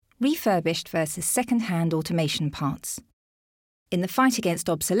refurbished versus second-hand automation parts. In the fight against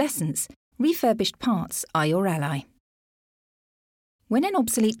obsolescence, refurbished parts are your ally. When an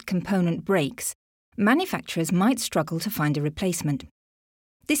obsolete component breaks, manufacturers might struggle to find a replacement.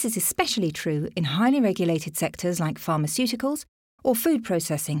 This is especially true in highly regulated sectors like pharmaceuticals or food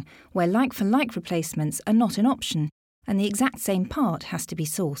processing, where like-for-like replacements are not an option and the exact same part has to be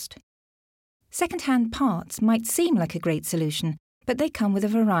sourced. Second-hand parts might seem like a great solution, but they come with a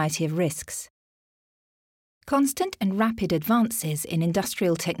variety of risks. Constant and rapid advances in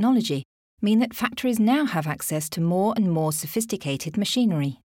industrial technology mean that factories now have access to more and more sophisticated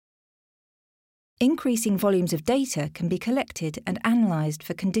machinery. Increasing volumes of data can be collected and analysed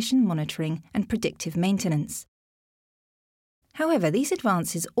for condition monitoring and predictive maintenance. However, these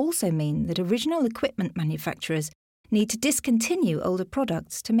advances also mean that original equipment manufacturers need to discontinue older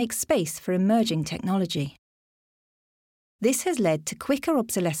products to make space for emerging technology. This has led to quicker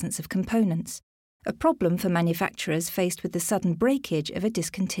obsolescence of components, a problem for manufacturers faced with the sudden breakage of a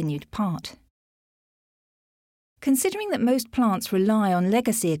discontinued part. Considering that most plants rely on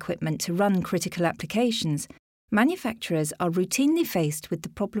legacy equipment to run critical applications, manufacturers are routinely faced with the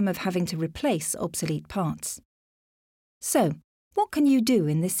problem of having to replace obsolete parts. So, what can you do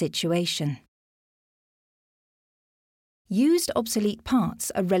in this situation? Used obsolete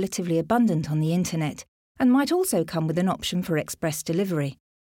parts are relatively abundant on the internet and might also come with an option for express delivery.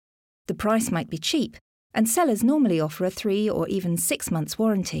 The price might be cheap, and sellers normally offer a 3 or even 6 months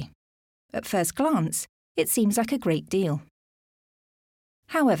warranty. At first glance, it seems like a great deal.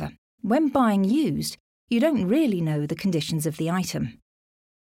 However, when buying used, you don't really know the conditions of the item.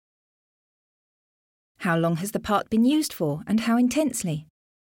 How long has the part been used for and how intensely?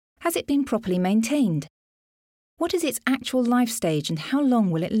 Has it been properly maintained? What is its actual life stage and how long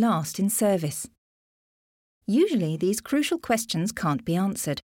will it last in service? Usually, these crucial questions can't be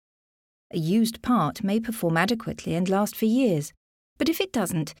answered. A used part may perform adequately and last for years, but if it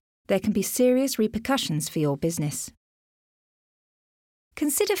doesn't, there can be serious repercussions for your business.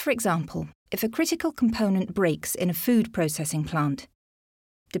 Consider, for example, if a critical component breaks in a food processing plant.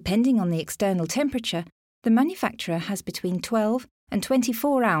 Depending on the external temperature, the manufacturer has between 12 and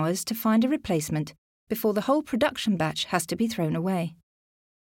 24 hours to find a replacement before the whole production batch has to be thrown away.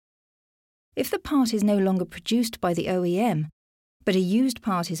 If the part is no longer produced by the OEM, but a used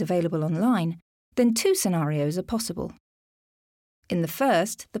part is available online, then 2 scenarios are possible. In the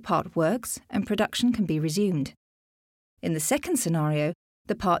first, the part works and production can be resumed. In the second scenario,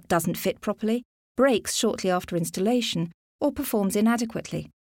 the part doesn't fit properly, breaks shortly after installation, or performs inadequately,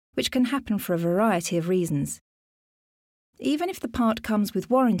 which can happen for a variety of reasons. Even if the part comes with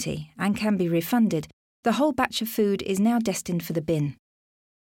warranty and can be refunded, the whole batch of food is now destined for the bin.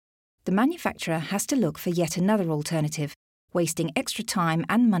 The manufacturer has to look for yet another alternative, wasting extra time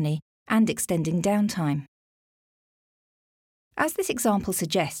and money and extending downtime. As this example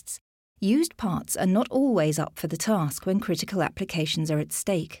suggests, used parts are not always up for the task when critical applications are at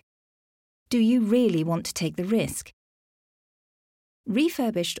stake. Do you really want to take the risk?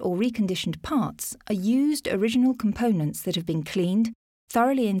 Refurbished or reconditioned parts are used original components that have been cleaned,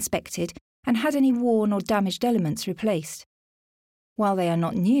 thoroughly inspected, and had any worn or damaged elements replaced. While they are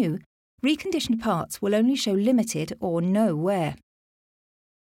not new, reconditioned parts will only show limited or no wear.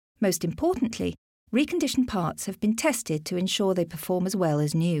 Most importantly, reconditioned parts have been tested to ensure they perform as well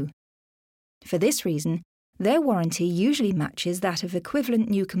as new. For this reason, their warranty usually matches that of equivalent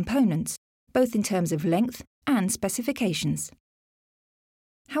new components, both in terms of length and specifications.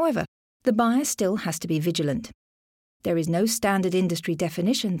 However, the buyer still has to be vigilant. There is no standard industry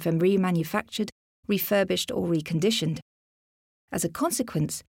definition for remanufactured, refurbished or reconditioned. As a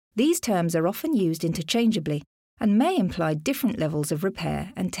consequence, these terms are often used interchangeably and may imply different levels of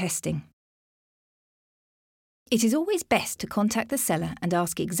repair and testing. It is always best to contact the seller and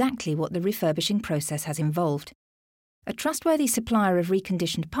ask exactly what the refurbishing process has involved. A trustworthy supplier of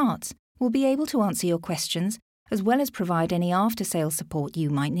reconditioned parts will be able to answer your questions as well as provide any after-sales support you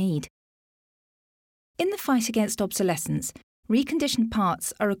might need. In the fight against obsolescence, reconditioned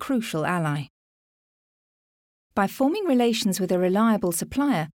parts are a crucial ally. By forming relations with a reliable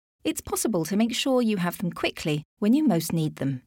supplier, it's possible to make sure you have them quickly when you most need them.